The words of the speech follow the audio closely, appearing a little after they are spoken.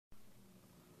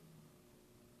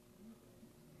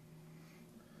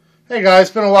Hey guys,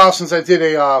 it's been a while since I did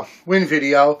a wind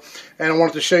video, and I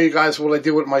wanted to show you guys what I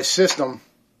did with my system.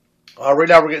 Right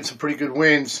now we're getting some pretty good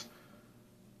winds,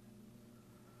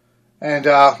 and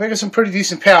making some pretty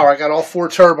decent power. I got all 4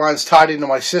 turbines tied into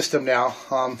my system now.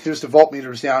 Here's the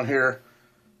voltmeters down here,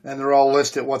 and they're all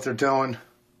listed what they're doing.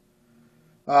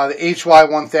 The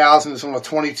HY1000 is on a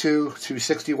 22 to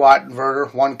 60 watt inverter,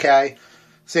 1K.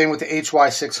 Same with the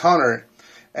HY600.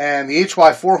 And the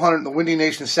HY400 and the Windy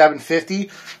Nation 750,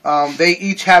 they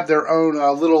each have their own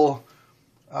little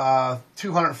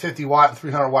 250 watt and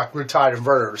 300 watt grid tied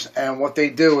inverters. And what they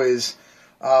do is,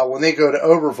 when they go to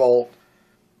overvolt,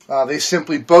 they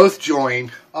simply both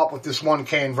join up with this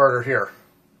 1K inverter here.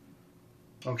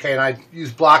 Okay, and I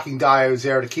use blocking diodes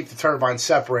there to keep the turbines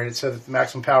separated so that the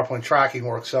maximum power point tracking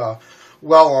works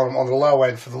well on them on the low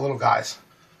end for the little guys.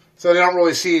 So they don't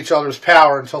really see each other's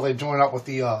power until they join up with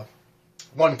the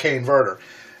 1K inverter.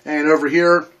 And over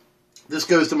here, this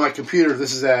goes to my computer.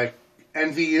 This is a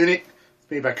NV unit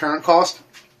made by Current Cost,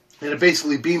 and it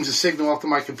basically beams a signal up to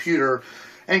my computer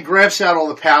and grabs out all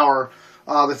the power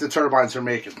that the turbines are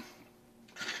making.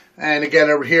 And again,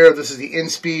 over here, this is the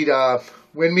in-speed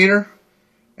wind meter,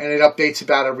 and it updates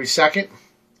about every second.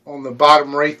 On the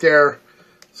bottom right there,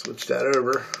 switch that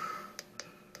over,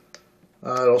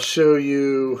 it'll show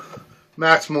you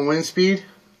maximum wind speed.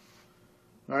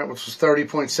 Alright, which is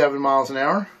 30.7 miles an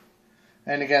hour.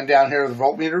 And again, down here are the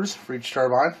voltmeters for each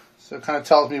turbine. So it kind of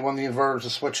tells me when the inverters are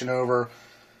switching over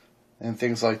and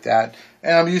things like that.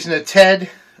 And I'm using a TED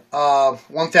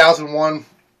 1001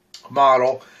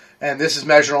 model, and this is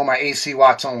measuring all my AC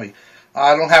watts only.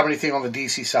 I don't have anything on the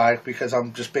DC side because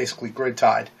I'm just basically grid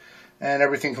tied. And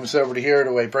everything comes over to here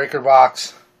to a breaker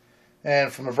box,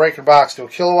 and from a breaker box to a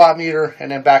kilowatt meter, and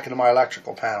then back into my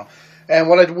electrical panel. And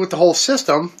what I did with the whole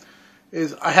system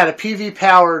is I had a PV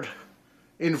powered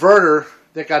inverter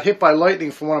that got hit by lightning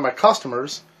from one of my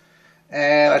customers,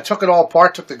 and I took it all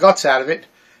apart, took the guts out of it,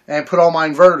 and put all my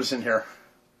inverters in here.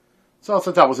 So I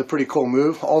thought that was a pretty cool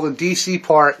move. All the DC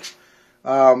part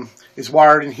is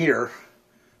wired in here,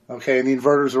 okay, and the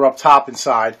inverters are up top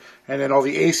inside, and then all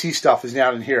the AC stuff is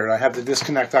down in here, and I have the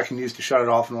disconnect I can use to shut it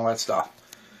off and all that stuff.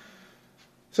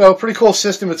 So, pretty cool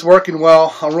system. It's working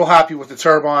well. I'm real happy with the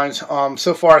turbines.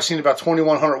 So far, I've seen about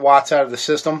 2,100 watts out of the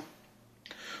system,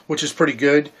 which is pretty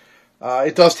good.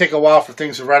 It does take a while for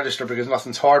things to register because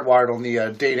nothing's hardwired on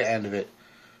the data end of it.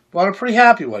 But I'm pretty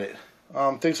happy with it.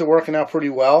 Things are working out pretty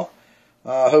well.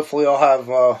 Hopefully, I'll have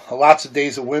lots of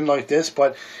days of wind like this.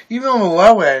 But even on the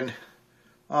low end,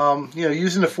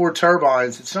 using the 4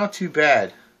 turbines, it's not too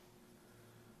bad.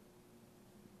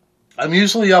 I'm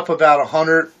usually up about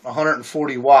 100,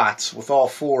 140 watts with all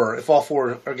 4, if all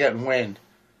 4 are getting wind,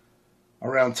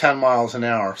 around 10 miles an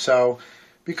hour. So,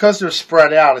 because they're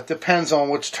spread out, it depends on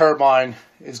which turbine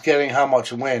is getting how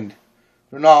much wind.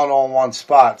 They're not all in one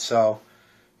spot, so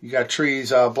you got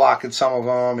trees blocking some of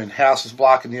them and houses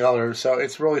blocking the others. So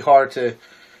it's really hard to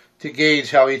gauge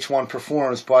how each one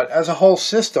performs. But as a whole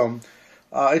system,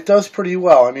 it does pretty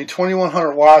well. I mean,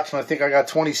 2,100 watts, and I think I got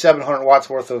 2,700 watts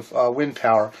worth of wind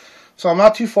power. So I'm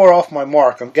not too far off my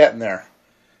mark. I'm getting there.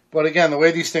 But again, the way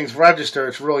these things register,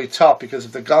 it's really tough because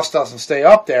if the gust doesn't stay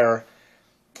up there,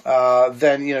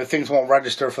 then things won't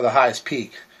register for the highest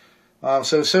peak.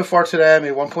 So far today I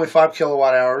made 1.5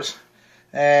 kilowatt hours.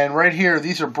 And right here,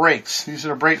 these are brakes. These are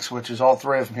the brake switches, all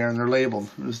 3 of them here, and they're labeled.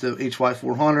 There's the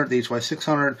HY400, the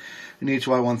HY600, and the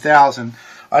HY1000.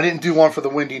 I didn't do one for the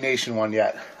Windy Nation one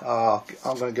yet. I'm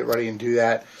going to get ready and do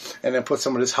that, and then put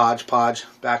some of this hodgepodge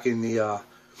back in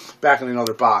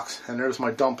another box. And there's my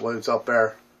dump loads up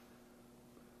there.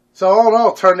 So all in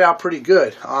all, it turned out pretty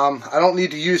good. I don't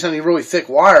need to use any really thick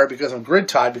wire because I'm grid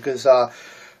tied, because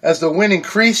as the wind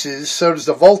increases, so does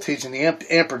the voltage and the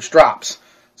amperage drops.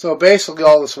 So basically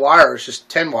all this wire is just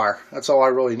 10 wire. That's all I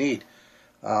really need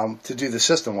to do the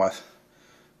system with.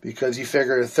 Because you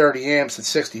figure 30 amps at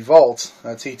 60 volts,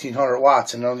 that's 1,800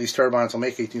 watts, and none of these turbines will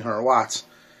make 1,800 watts.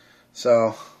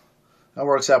 So that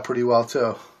works out pretty well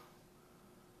too.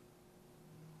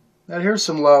 Now here's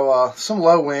some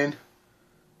low wind.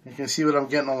 You can see what I'm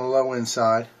getting on the low wind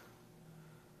side.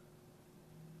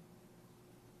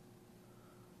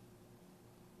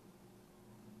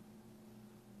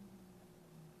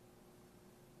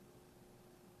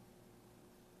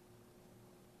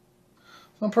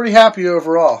 So I'm pretty happy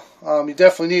overall. You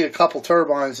definitely need a couple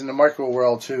turbines in the micro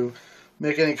world to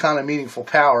make any kind of meaningful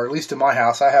power, at least in my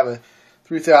house. I have a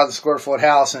 3,000 square foot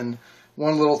house, and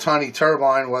one little tiny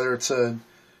turbine, whether it's a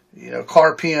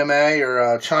car PMA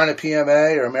or China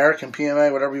PMA or American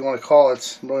PMA, whatever you want to call it,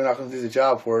 it's really not going to do the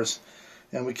job for us.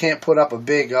 and we can't put up a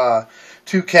big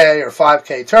 2K or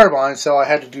 5K turbine, so I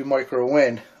had to do micro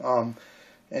wind.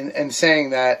 And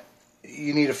saying that,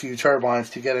 you need a few turbines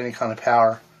to get any kind of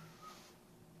power.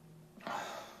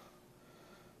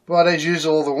 But as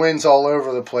usual, the wind's all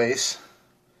over the place.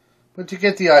 But you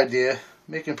get the idea,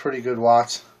 making pretty good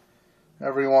watts.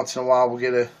 Every once in a while we'll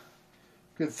get a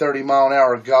good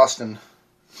 30-mile-an-hour gust, and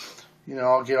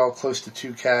I'll get all close to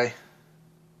 2K.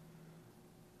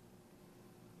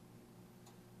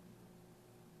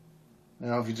 I don't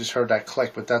know if you just heard that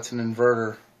click, but that's an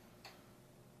inverter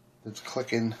that's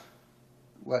clicking,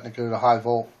 letting it go to high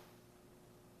volt.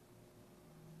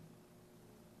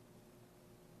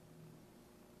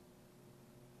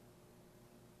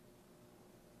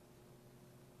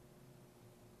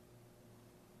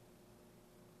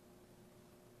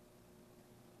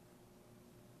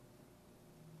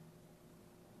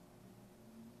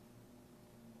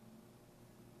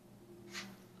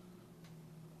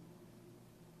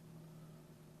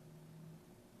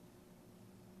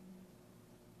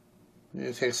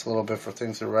 It takes a little bit for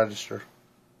things to register.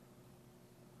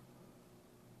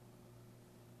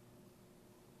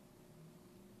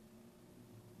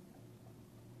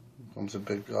 Here comes a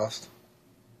big gust.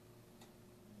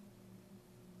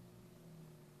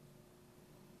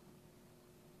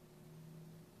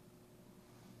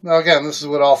 Now again, this is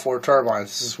with all 4 turbines.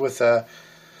 This is with the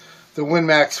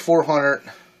WindMax 400,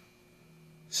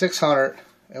 600,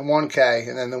 and 1K,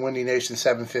 and then the Windy Nation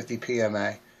 750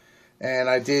 PMA. And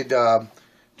I did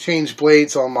change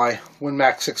blades on my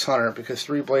WindMax 600 because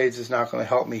 3 blades is not going to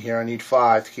help me here. I need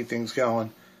 5 to keep things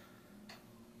going.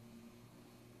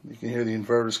 You can hear the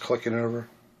inverters clicking over.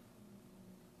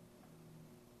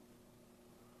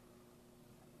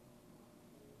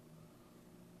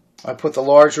 I put the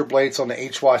larger blades on the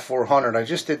HY400. I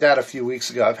just did that a few weeks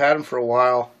ago. I've had them for a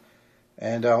while,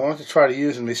 and I wanted to try to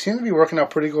use them. They seem to be working out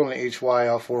pretty good on the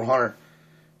HY400.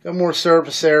 Got more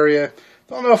surface area.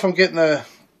 Don't know if I'm getting the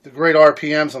great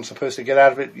RPMs I'm supposed to get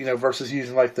out of it, versus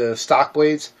using like the stock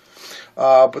blades.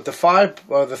 But the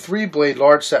 3-blade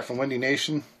large set from Windy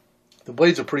Nation, the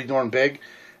blades are pretty darn big,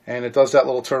 and it does that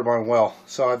little turbine well.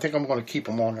 So I think I'm going to keep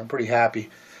them on. I'm pretty happy.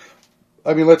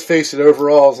 I mean, let's face it,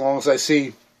 overall, as long as I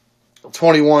see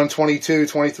 21, 22,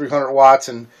 2300 watts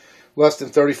and less than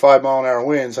 35-mile-an-hour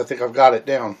winds, I think I've got it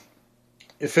down.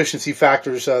 Efficiency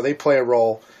factors, they play a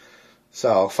role.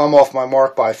 So if I'm off my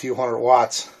mark by a few hundred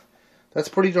watts, that's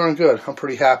pretty darn good. I'm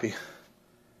pretty happy,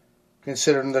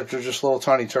 considering that they're just little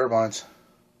tiny turbines.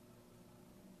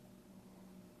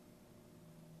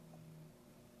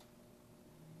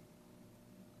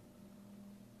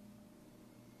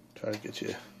 Try to get you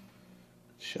a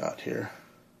shot here.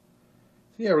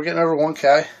 Yeah, we're getting over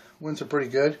 1K. Winds are pretty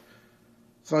good.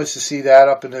 It's nice to see that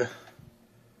up into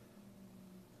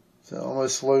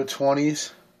almost low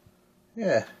 20s.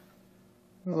 Yeah.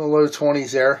 In the low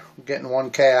 20s there. I'm getting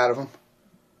 1K out of them.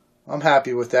 I'm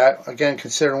happy with that. Again,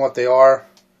 considering what they are.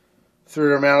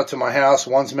 3 are mounted to my house.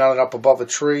 1's mounted up above a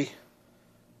tree.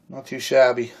 Not too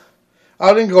shabby.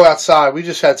 I didn't go outside. We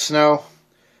just had snow.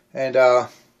 And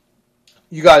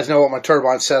you guys know what my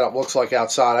turbine setup looks like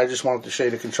outside. I just wanted to show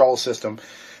you the control system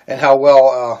and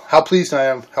how pleased I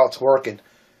am how it's working.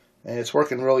 And it's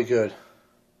working really good.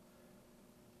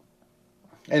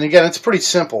 And again, it's pretty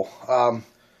simple.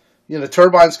 The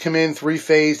turbines come in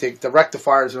 3-phase. The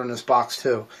rectifiers are in this box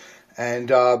too. And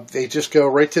they just go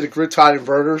right to the grid-tied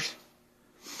inverters.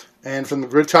 And from the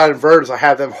grid-tied inverters, I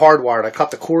have them hardwired. I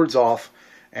cut the cords off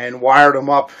and wired them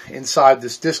up inside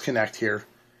this disconnect here.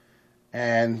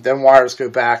 And then wires go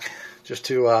back just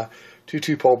to 2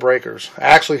 2-pole breakers. I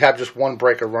actually have just 1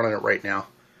 breaker running it right now.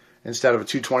 Instead of a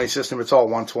 220 system, it's all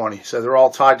 120. So they're all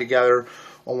tied together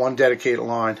on 1 dedicated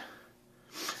line.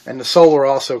 And the solar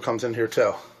also comes in here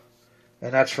too.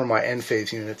 And that's for my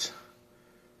end-phase units.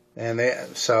 And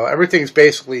so everything's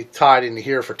basically tied into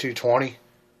here for 220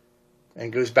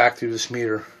 and goes back through this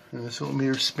meter. And this little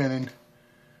meter's spinning.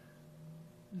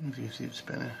 You see it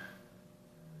spinning.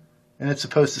 And it's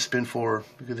supposed to spin forward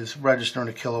because it's registering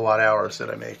the kilowatt hours that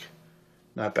I make,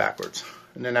 not backwards.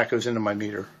 And then that goes into my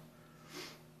meter.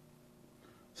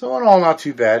 So in all, not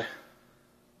too bad.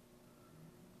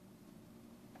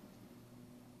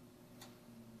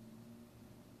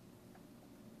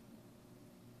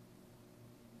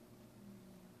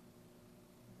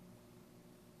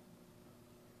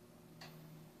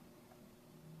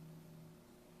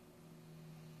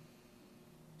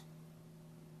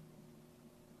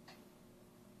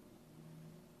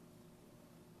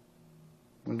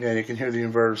 Again, you can hear the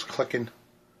inverters clicking.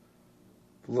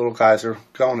 The little guys are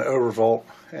going to overvolt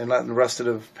and letting the rest of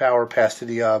the power pass to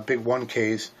the big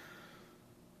 1Ks.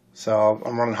 So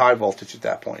I'm running high voltage at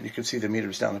that point. You can see the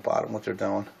meters down the bottom, what they're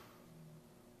doing.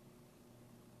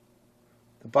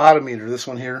 The bottom meter, this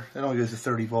one here, that only goes to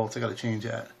 30 volts. I got to change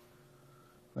that.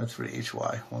 That's for the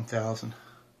HY 1000.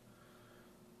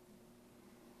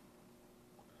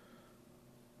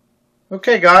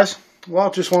 Okay, guys.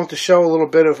 Well, just wanted to show a little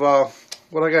bit of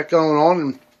what I got going on,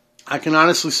 and I can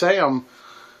honestly say I'm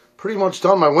pretty much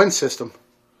done my wind system.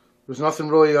 There's nothing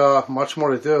really much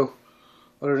more to do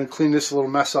other than clean this little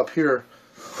mess up here.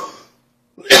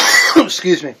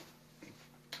 Excuse me.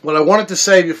 What I wanted to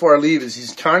say before I leave is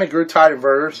these kind of grid-tied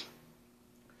inverters,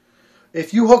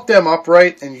 if you hook them up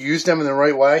right and use them in the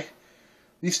right way,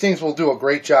 these things will do a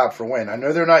great job for wind. I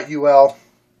know they're not UL.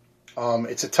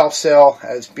 It's a tough sell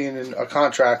as being a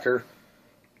contractor.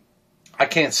 I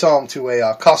can't sell them to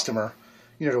a customer,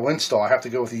 to install. I have to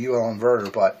go with a UL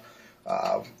inverter. But,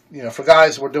 for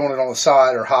guys who are doing it on the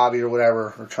side or hobby or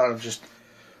whatever, or trying to just,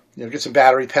 get some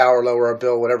battery power, lower our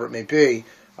bill, whatever it may be,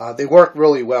 they work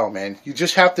really well, man. You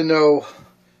just have to know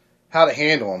how to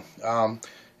handle them.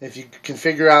 If you can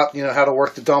figure out, how to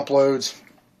work the dump loads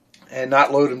and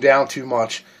not load them down too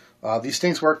much, these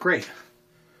things work great.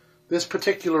 This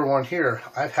particular one here,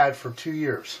 I've had for 2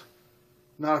 years.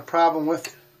 Not a problem with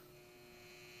it.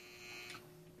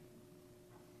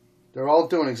 They're all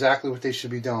doing exactly what they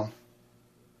should be doing.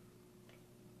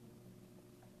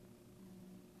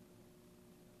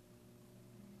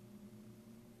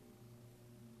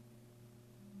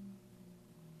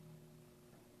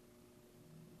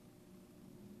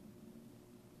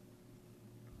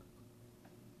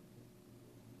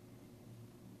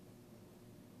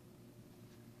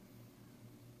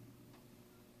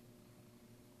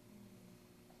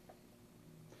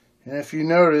 And if you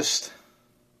noticed,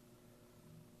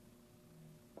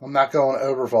 I'm not going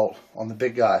overvolt on the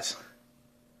big guys.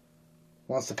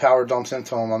 Once the power dumps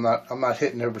into them, I'm not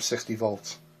hitting over 60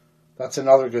 volts. That's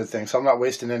another good thing. So I'm not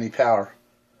wasting any power.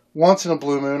 Once in a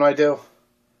blue moon I do,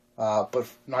 but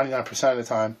 99% of the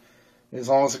time, as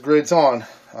long as the grid's on,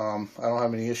 I don't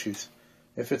have any issues.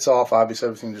 If it's off, obviously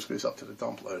everything just goes up to the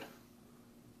dump load.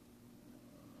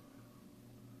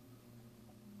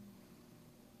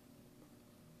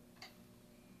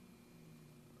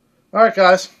 Alright,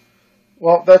 guys.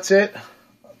 Well, that's it.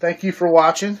 Thank you for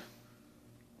watching.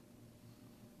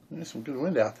 There's some good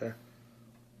wind out there.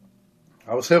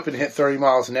 I was hoping to hit 30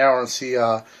 miles an hour and see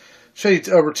show you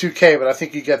over 2K, but I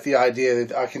think you get the idea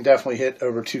that I can definitely hit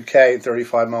over 2K and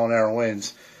 35 mile an hour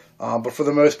winds. But for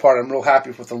the most part, I'm real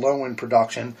happy with the low wind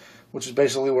production, which is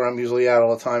basically where I'm usually at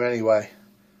all the time anyway.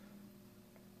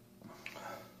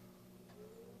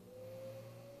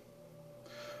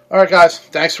 Alright, guys.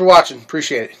 Thanks for watching.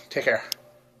 Appreciate it. Take care.